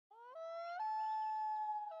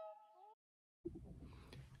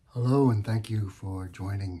Hello, and thank you for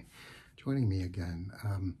joining me again.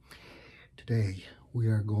 Today we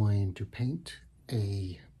are going to paint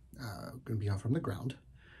going to be on from the ground.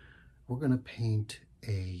 We're going to paint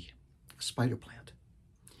a spider plant,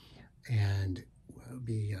 and there'll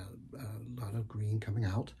be a lot of green coming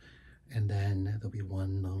out, and then there'll be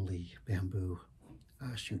one lonely bamboo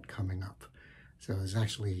shoot coming up. So it's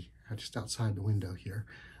actually just outside the window here.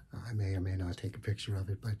 I may or may not take a picture of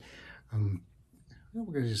it, but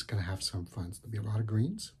we're just going to have some fun. So there'll be a lot of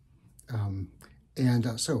greens.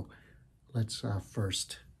 So let's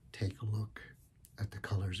first take a look at the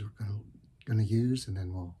colors we're going to use, and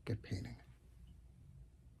then we'll get painting.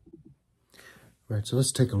 Right, so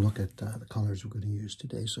let's take a look at the colors we're going to use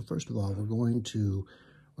today. So first of all, we're going to,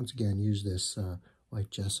 once again, use this white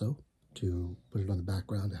gesso to put it on the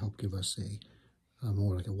background to help give us a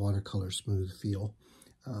more like a watercolor smooth feel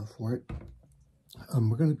for it.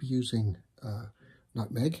 We're going to be using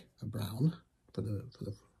nutmeg, a brown, for the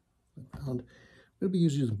ground. We're going to be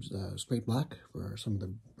using straight black for some of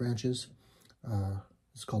the branches.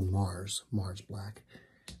 It's called Mars black.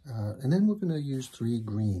 And then we're going to use 3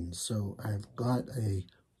 greens. So I've got a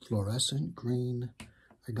fluorescent green,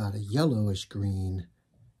 I got a yellowish green,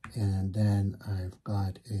 and then I've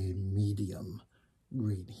got a medium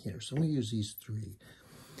green here. So I'm going to use these 3.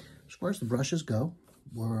 As far as the brushes go,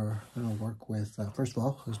 we're going to work with, first of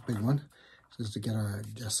all, this big one. This is to get our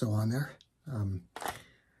gesso on there. And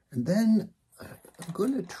then I'm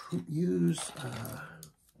going to use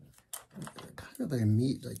kind of a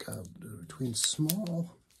between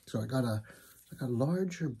small. So I got a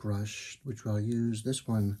larger brush, which I'll use this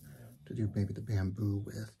one to do maybe the bamboo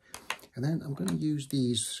with. And then I'm going to use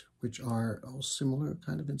these, which are all similar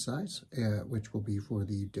kind of in size, which will be for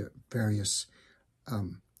the various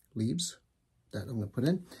leaves that I'm going to put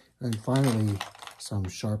in. And then finally, some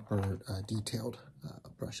sharper, detailed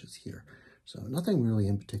brushes here. So nothing really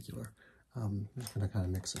in particular. I'm just going to kind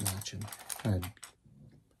of mix and match and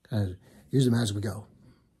kind of use them as we go.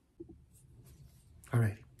 All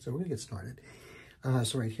right, so we're going to get started.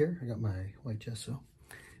 So right here, I got my white gesso.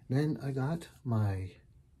 Then I got my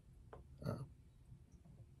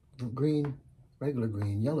green, regular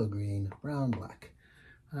green, yellow green, brown, black.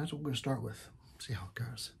 And that's what we're going to start with. See how it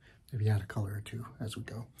goes. Maybe add a color or 2 as we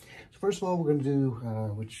go. So first of all, we're going to do,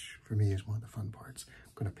 which for me is one of the fun parts,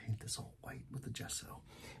 I'm going to paint this all white with the gesso.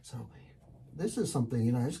 So this is something,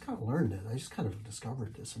 you know, I just kind of learned it. I just kind of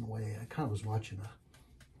discovered this in a way. I kind of was watching a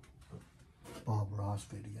Bob Ross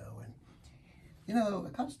video, and, you know,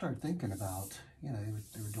 I kind of started thinking about, you know,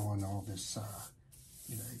 they were doing all this,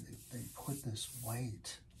 you know, they put this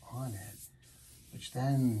white on it, which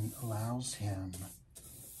then allows him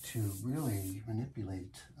to really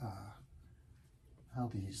manipulate how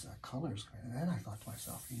these colors go. And then I thought to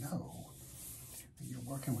myself, you know, you're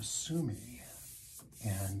working with Sumi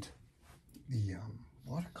and the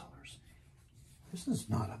watercolors. This is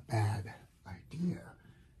not a bad idea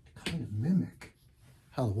to kind of mimic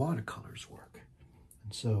how the watercolors work.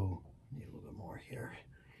 And so, I need a little bit more here.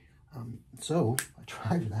 So I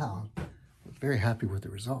tried it out. I was very happy with the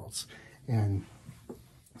results. And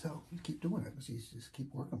so you keep doing it. You just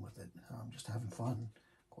keep working with it. Just having fun,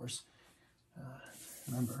 of course.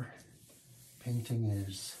 Remember, painting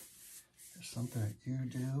is something that you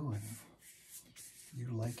do and you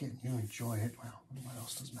like it and you enjoy it. Well, what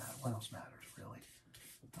else does matter? What else matters, really?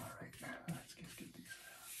 All right, let's get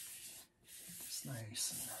this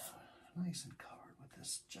nice and covered with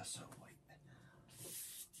this gesso white.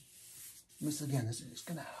 This again, this is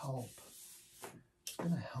going to help. It's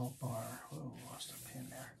going to help our, oh, lost a pin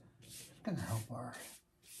there. It's going to help our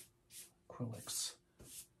acrylics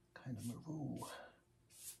kind of move. Ooh,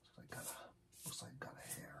 looks like I got a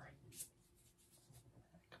hair.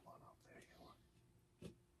 Come on up, there you are.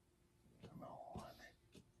 Come on,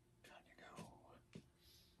 down you go.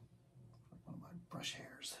 One of my brush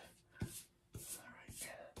hairs. All right,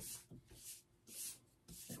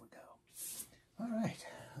 there we go. All right,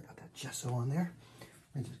 I got that gesso on there.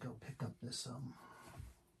 Let me just go pick up this pen.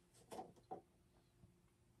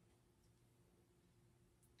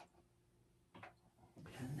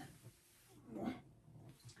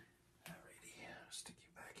 Alrighty, stick you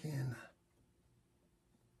back in.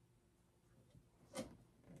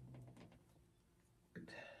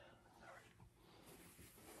 Good.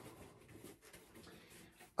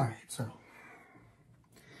 All right, so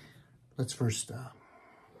let's first,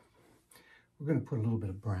 we're going to put a little bit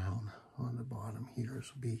of brown on the bottom here.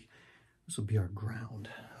 This will be our ground.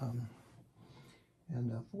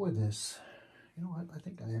 And for this, you know what, I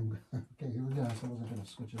think I am, okay, here we go. So I wasn't going to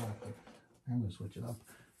switch it up, but I'm going to switch it up.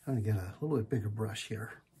 I'm going to get a little bit bigger brush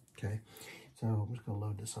here. Okay, so I'm just going to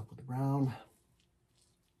load this up with the brown.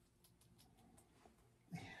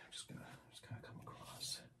 And I'm just going to kind of come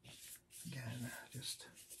across again, just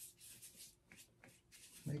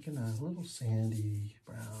making a little sandy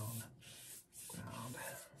brown ground.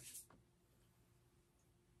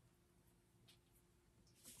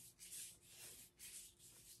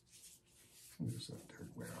 This is the dirt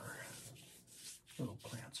where our little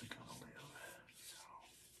plants are going to live. So,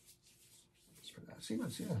 just for that. See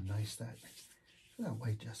how nice that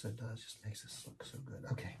white gesso does? Just makes this look so good.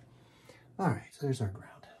 Okay. All right. So there's our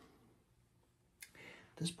ground.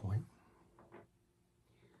 At this point,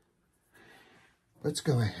 let's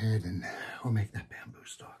go ahead and we'll make that bamboo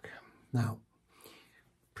stalk. Now,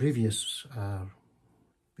 previous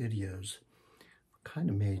videos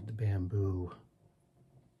kind of made the bamboo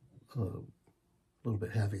a little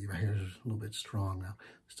bit heavy. Right here is a little bit strong. Now,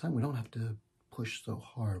 this time we don't have to push so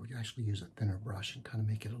hard. We can actually use a thinner brush and kind of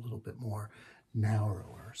make it a little bit more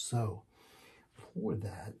narrower. So for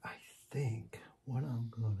that, I think what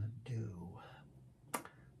I'm going to do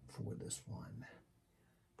for this one,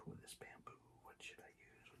 for this bamboo, what should I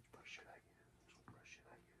use? Which brush should I use? What brush should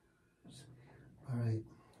I use? All right,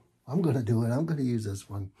 I'm going to do it. I'm going to use this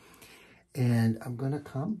one. And I'm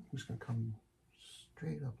just going to come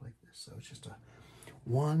straight up like this. So it's just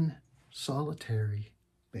one solitary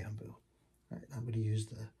bamboo. All right, I'm going to use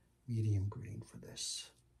the medium green for this.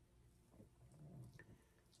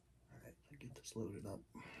 All right, let me get this loaded up.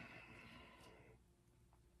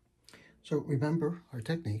 So remember our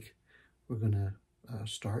technique. We're going to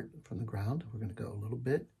start from the ground. We're going to go a little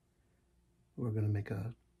bit. We're going to make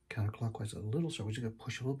a counterclockwise, a little circle. We're just going to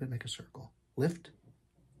push a little bit, make a circle. Lift,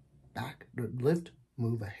 back, lift,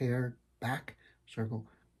 move a hair, back, circle,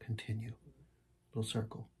 continue. Little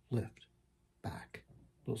circle, lift, back,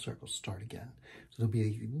 little circle, start again. So there'll be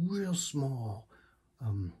a real small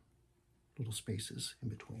little spaces in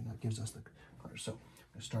between. That gives us the color. So I'm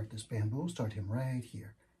going to start this bamboo, start him right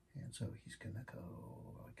here. And so he's going to go,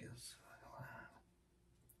 I guess,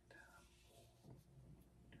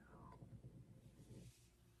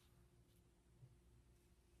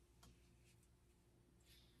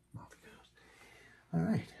 off he goes. All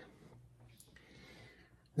right.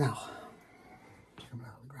 Now, coming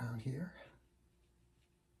out of the ground here.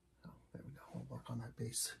 Oh, there we go. We'll work on that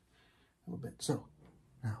base a little bit. So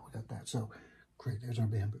now we got that. So great, there's our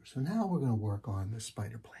bamboo. So now we're going to work on the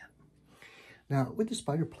spider plant. Now with the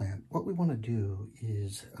spider plant, what we want to do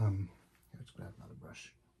is, let's grab another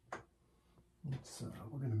brush.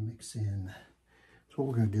 We're going to mix in. So what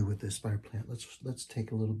we're going to do with this spider plant, let's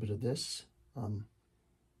take a little bit of this. I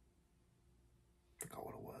forgot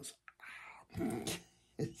what it was.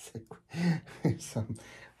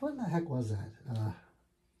 What the heck was that?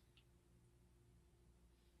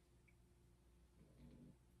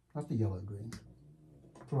 Not the yellow green.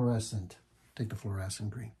 Fluorescent. Take the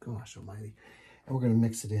fluorescent green. Gosh almighty. And we're going to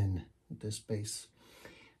mix it in with this base.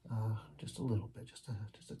 Just a little bit, just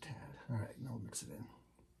a tad. All right, now we'll mix it in.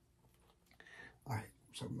 All right,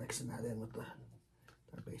 so we're mixing that in with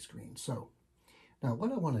our base green. So now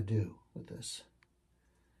what I want to do with this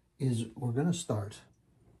is we're going to start,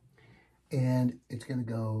 and it's going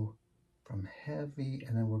to go from heavy,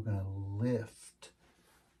 and then we're going to lift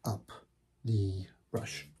up the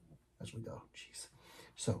brush as we go. Jeez.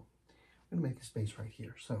 So I'm going to make a space right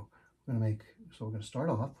here. So we're going to start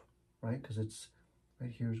off, right? Because it's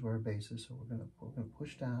right here is where our base is. So we're going to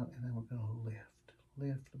push down, and then we're going to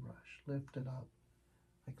lift the brush, lift it up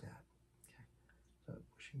like that. Okay. So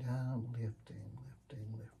pushing down, lifting.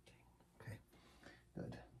 Okay.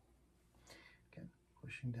 Good. Again,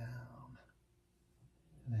 pushing down,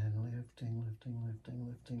 and then lifting,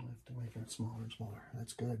 making it smaller and smaller.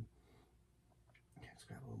 That's good. Okay, let's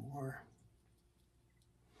grab a little more.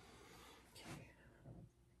 Okay.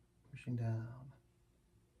 Pushing down,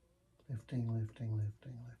 lifting.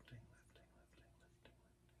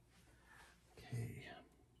 Okay.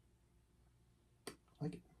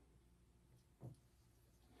 Like it.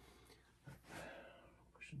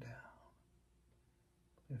 Pushing down,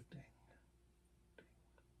 lifting.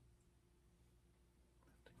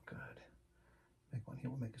 Good. Make one here.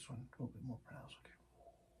 We'll make this one a little bit more pronounced. Okay.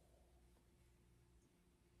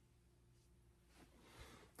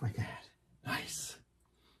 Like that. Nice.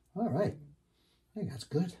 All right. I think that's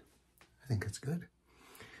good.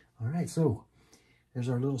 All right. So there's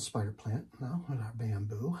our little spider plant now with our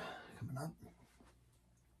bamboo coming up.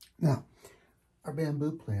 Now, our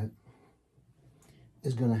bamboo plant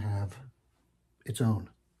is going to have its own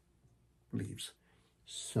leaves.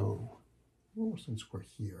 So, well, since we're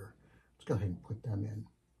here, let's go ahead and put them in.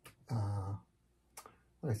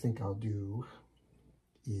 What I think I'll do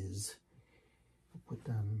is we'll put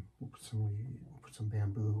some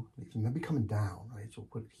bamboo leaves, and they'll be coming down, right? So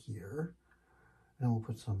we'll put it here, and then we'll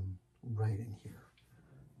put some right in here.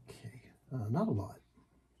 Okay, not a lot.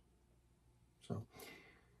 So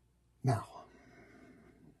now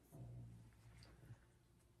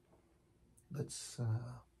let's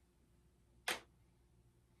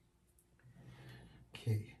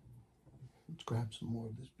okay, let's grab some more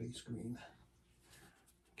of this base green.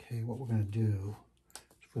 Okay, what we're going to do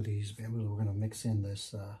for these bamboos, we're going to mix in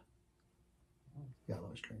this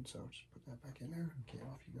yellowish green. So just put that back in there. Okay,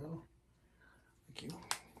 off you go. Thank you.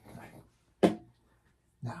 All right.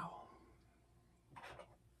 Now,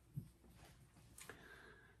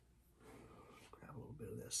 let's grab a little bit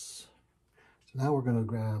of this. So now we're going to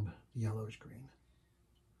grab the yellowish green.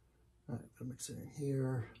 All right, we'll mix it in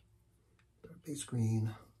here. Our base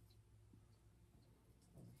green.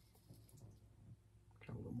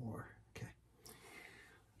 Grab a little more. Okay.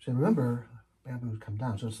 So remember, bamboos come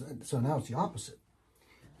down. So now it's the opposite,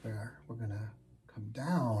 where we're going to come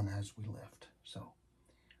down as we lift. So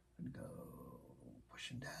we're going to go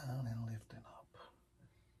pushing down and lifting up.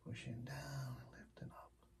 Pushing down and lifting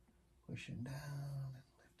up. Pushing down and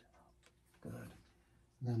lifting up. Good.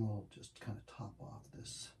 And then we'll just kind of top off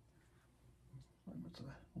this. What's a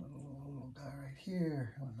little guy right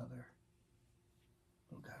here, another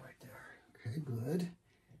little guy right there. Okay, good.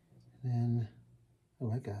 And then I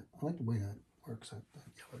like that. I like the way that works, that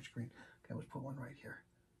yellowish green. Okay, let's put one right here.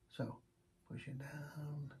 So pushing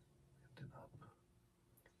down, lift it up.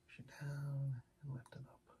 Pushing down and lift it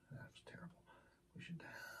up. That's terrible. Pushing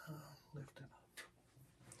down, lift it up.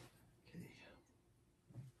 Okay.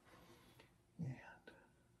 And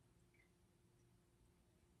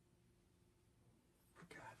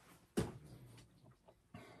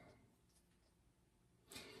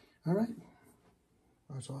all right,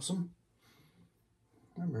 that's awesome.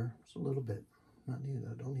 Remember, it's a little bit, not needed.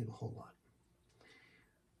 I don't need a whole lot.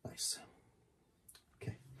 Nice.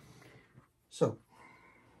 Okay, so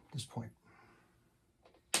at this point,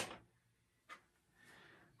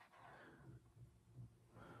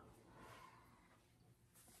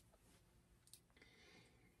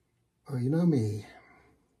 oh, you know me,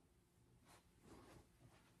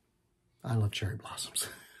 I love cherry blossoms.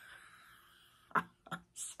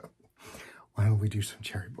 So why don't we do some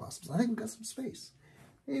cherry blossoms? I think we've got some space.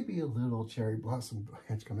 Maybe a little cherry blossom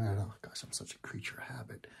branch coming out. Oh gosh, I'm such a creature of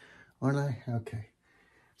habit, aren't I? Okay.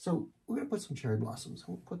 So we're going to put some cherry blossoms.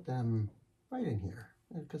 We'll put them right in here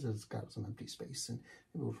because it's got some empty space, and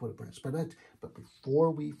maybe we'll put a branch. But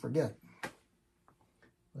before we forget,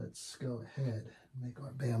 let's go ahead and make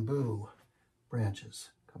our bamboo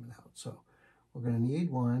branches coming out. So we're going to need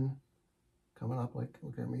one coming up like,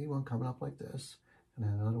 this, and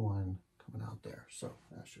then another one coming out there. So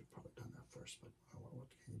I should have probably done that first, but what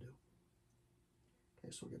can you do?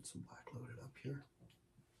 Okay, so we'll get some black loaded up here.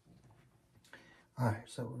 All right,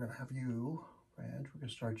 so we're going to have you, branch. We're going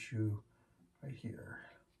to start you right here.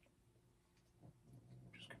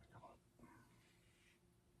 Just going to come up.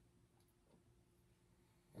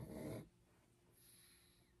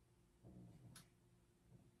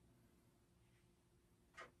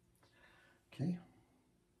 Okay.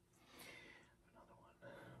 Another one.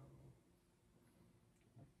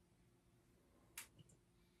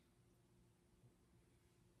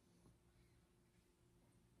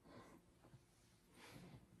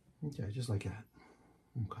 Okay, just like that.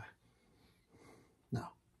 Okay.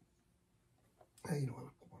 Now, you know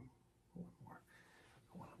what? One more.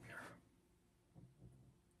 One up here.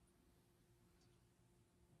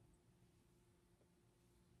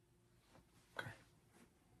 Okay.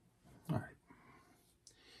 All right.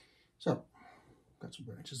 So, got some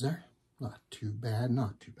branches there. Not too bad,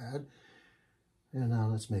 not too bad. And now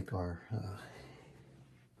let's make our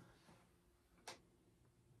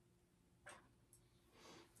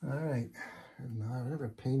all right, and now whatever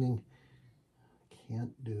painting I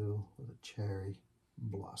can't do with a cherry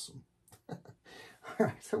blossom. All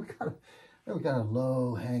right, so we got a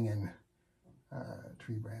low hanging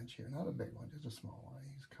tree branch here, not a big one, just a small one.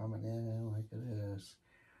 He's coming in like this,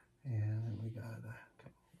 and then we got a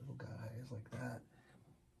couple little guys like that,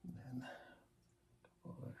 and then a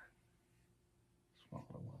couple other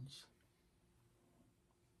smaller ones.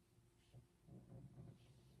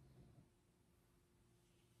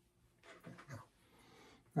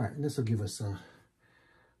 All right, and this will give us a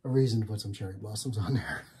reason to put some cherry blossoms on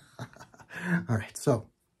there. All right, so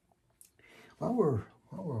while we're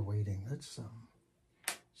waiting, let's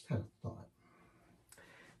just have a thought,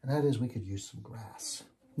 and that is we could use some grass.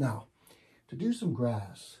 Now, to do some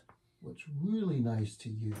grass, what's really nice to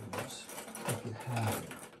use, if you have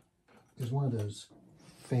it, is one of those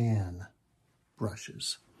fan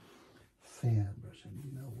brushes. Fan brushes.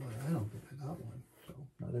 You know what? I don't think I got one. So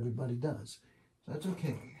not everybody does. So that's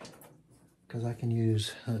okay, because I can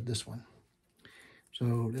use this one.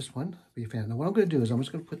 So this one be a fan. Now what I'm going to do is I'm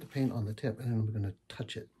just going to put the paint on the tip, and then I'm going to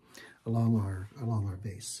touch it along our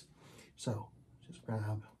base. So just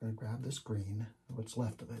I'm going to grab this green, what's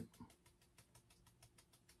left of it.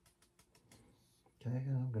 Okay,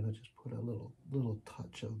 and I'm going to just put a little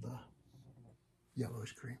touch of the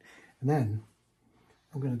yellowish green, and then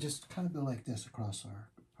I'm going to just kind of go like this across our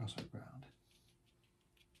ground.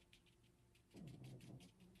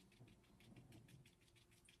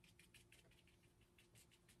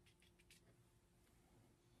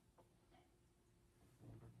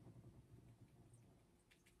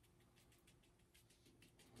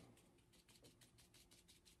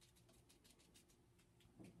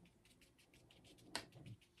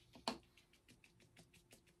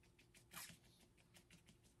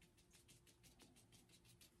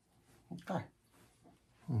 Okay,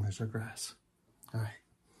 and there's our grass. All right,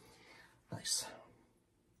 nice.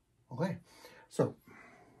 Okay, so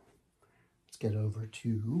let's get over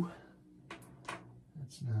to,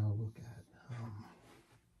 let's now look at,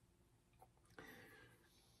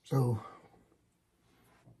 so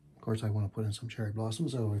of course I want to put in some cherry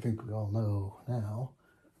blossoms, so I think we all know now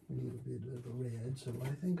we need a bit of a red, so I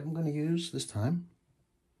think I'm going to use this time,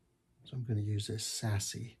 so I'm going to use this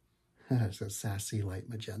sassy, it's a sassy light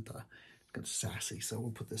magenta. It's sassy, so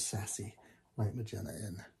we'll put this sassy light magenta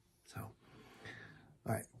in. So, all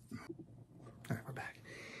right, we're back.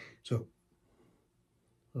 So,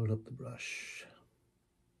 load up the brush.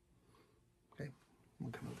 Okay,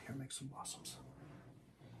 we'll come over here and make some blossoms.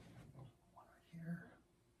 One right here.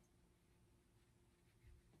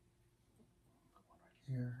 One right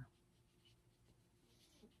here.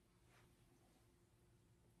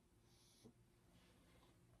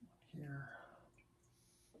 One here.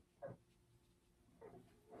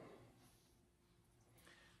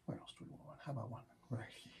 Where else do we want one? How about one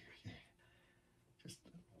right here? Just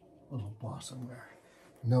a little blossom where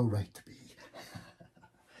no right to be.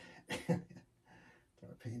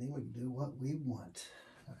 Our painting, we can do what we want.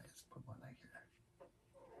 All right, let's put one right here.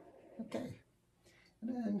 Okay, and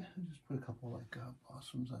then just put a couple like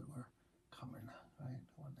blossoms that were coming. Right,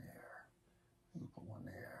 one there. We'll put one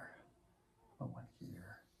there. Put one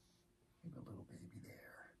here. Maybe a little baby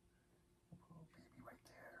there. We'll put a little baby right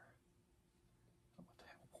there. Oh, what the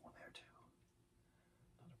heck? We'll put one there too.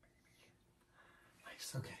 Another baby.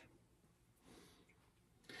 Nice. Okay.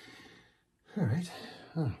 All right.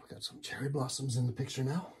 Oh, we got some cherry blossoms in the picture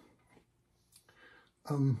now.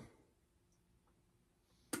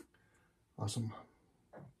 Awesome.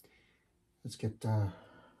 Let's get let's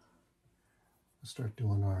start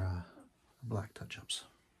doing our black touch-ups.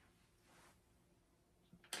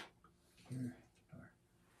 Here,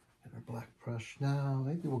 get our black brush now.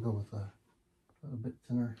 Maybe we'll go with a little bit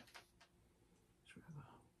thinner. Should we have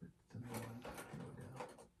a bit thinner one? Here we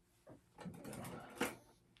go.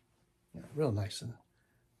 Yeah, real nice and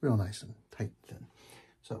tight and thin.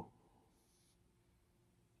 So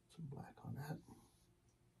some black on that.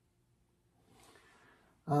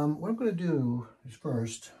 What I'm going to do is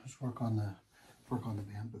first work on the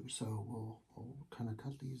bamboo. So we'll kind of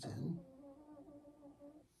cut these in.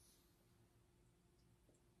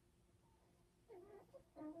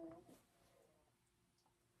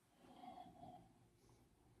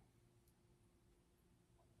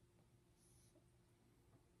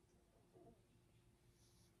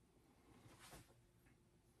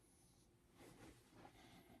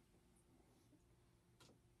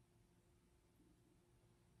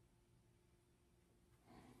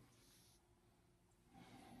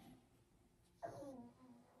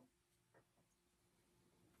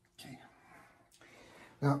 Okay.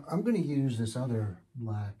 Now I'm going to use this other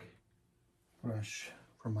black brush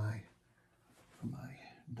for my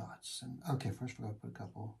dots. And okay, first we're going to put a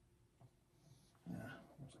couple. Yeah,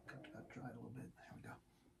 got dried a little bit. There we go.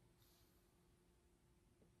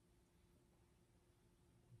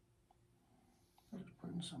 I'm just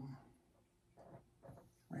putting some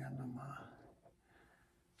random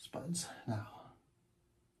spuds now.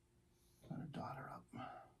 I'm going to dot her up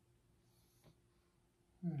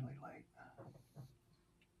really light.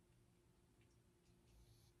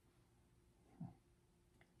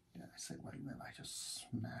 Yeah, I say light, and then I just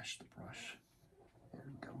smash the brush.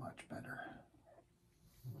 It'll go much better.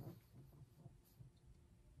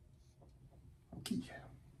 Okay.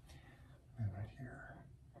 And right here.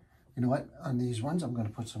 You know what? On these ones, I'm going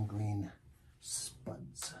to put some green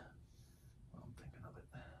spuds. Well, I'm thinking of it.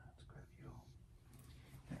 Let's grab you.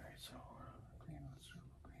 All right, so green, let's do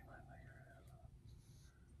green right here.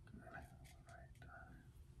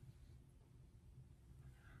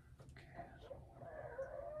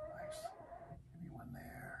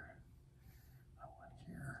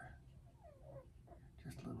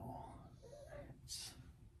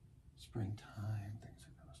 springtime, things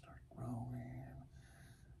are going to start growing.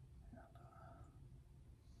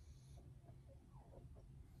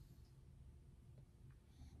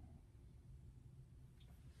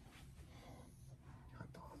 Hot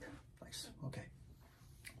dog. Nice. Okay.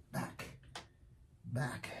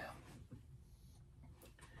 Back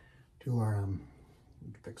to our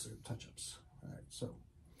fix the touch-ups. All right, so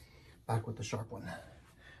back with the sharp one.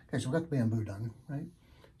 Okay, so we got the bamboo done, right?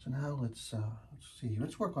 So now let's see.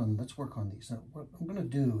 Let's work on these. Now, what I'm going to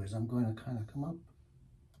do is I'm going to kind of come up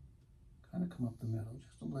the middle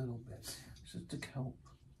just a little bit, just to help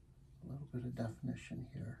a little bit of definition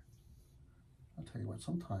here. I'll tell you what.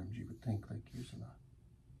 Sometimes you would think like using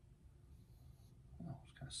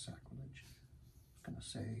it's kind of sacrilege. I was going to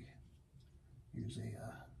say use a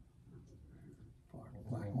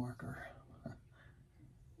black marker.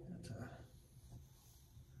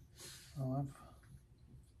 I've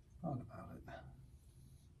thought about it.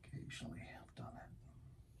 Occasionally I've done it.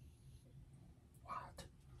 What?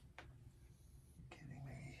 You're kidding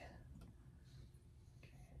me?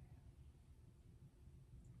 Okay.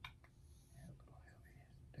 Yeah, a little heavy.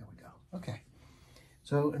 There we go. Okay.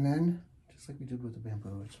 So, and then, just like we did with the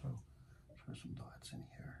bamboo, let's throw some dots in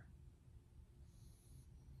here.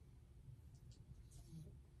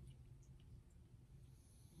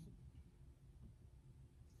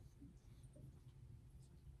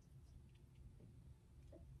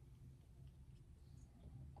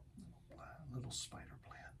 Little spider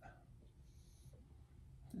plant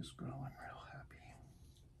is growing real happy.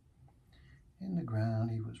 In the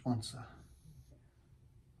ground, he was once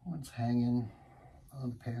hanging on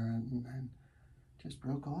the parent and then just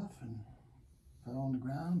broke off and fell on the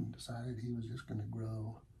ground and decided he was just going to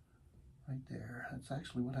grow right there. That's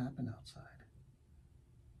actually what happened outside.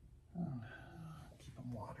 Keep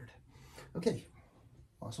them watered. Okay,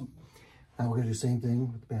 awesome. Now we're going to do the same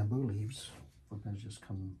thing with the bamboo leaves. We're going to just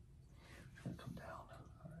come down.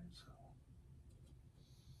 All right, so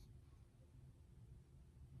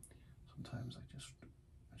sometimes I just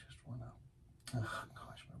want to, oh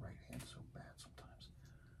gosh, my right hand's so bad sometimes.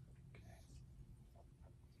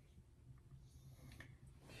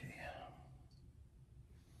 Okay.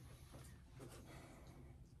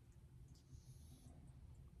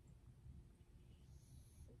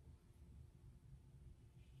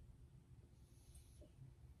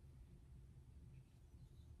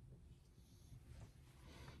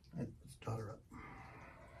 Let's dot her up.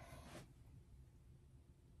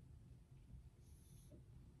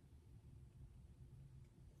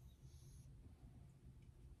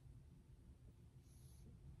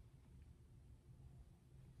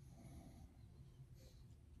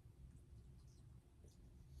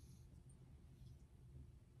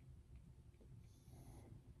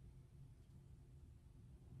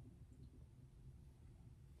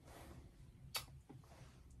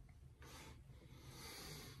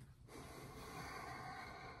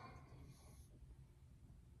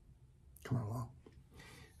 Coming along.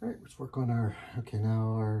 All right, let's work on our,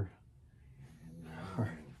 now our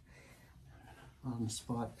on the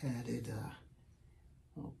spot added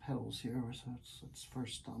little petals here. So let's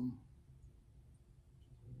first add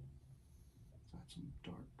some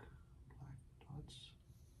dark black dots.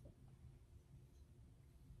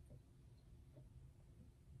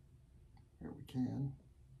 Here we can.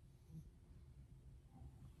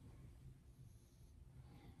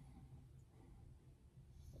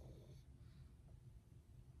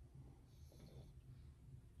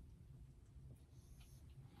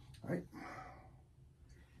 All right,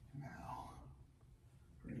 now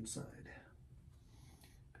for inside,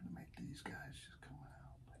 I'm gonna make these guys just coming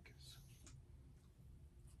out like this.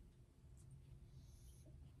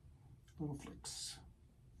 Little flicks.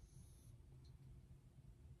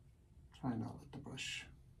 Try not to let the brush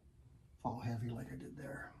fall heavy like I did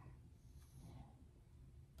there.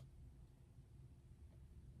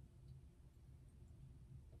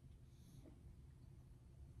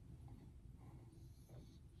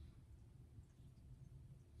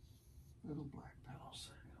 Little black petals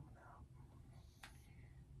coming out.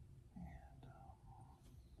 And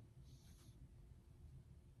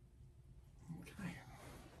okay.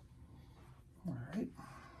 All right.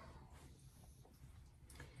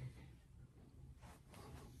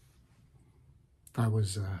 If I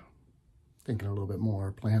was thinking a little bit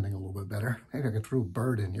more, planning a little bit better, maybe I could throw a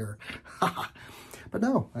bird in here. But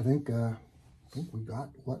no, I think we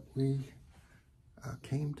got what we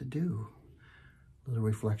came to do. A little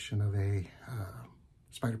reflection of a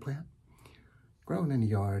spider plant growing in the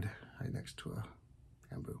yard right next to a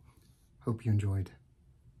bamboo. Hope you enjoyed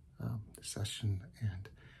this session, and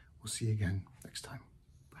we'll see you again next time.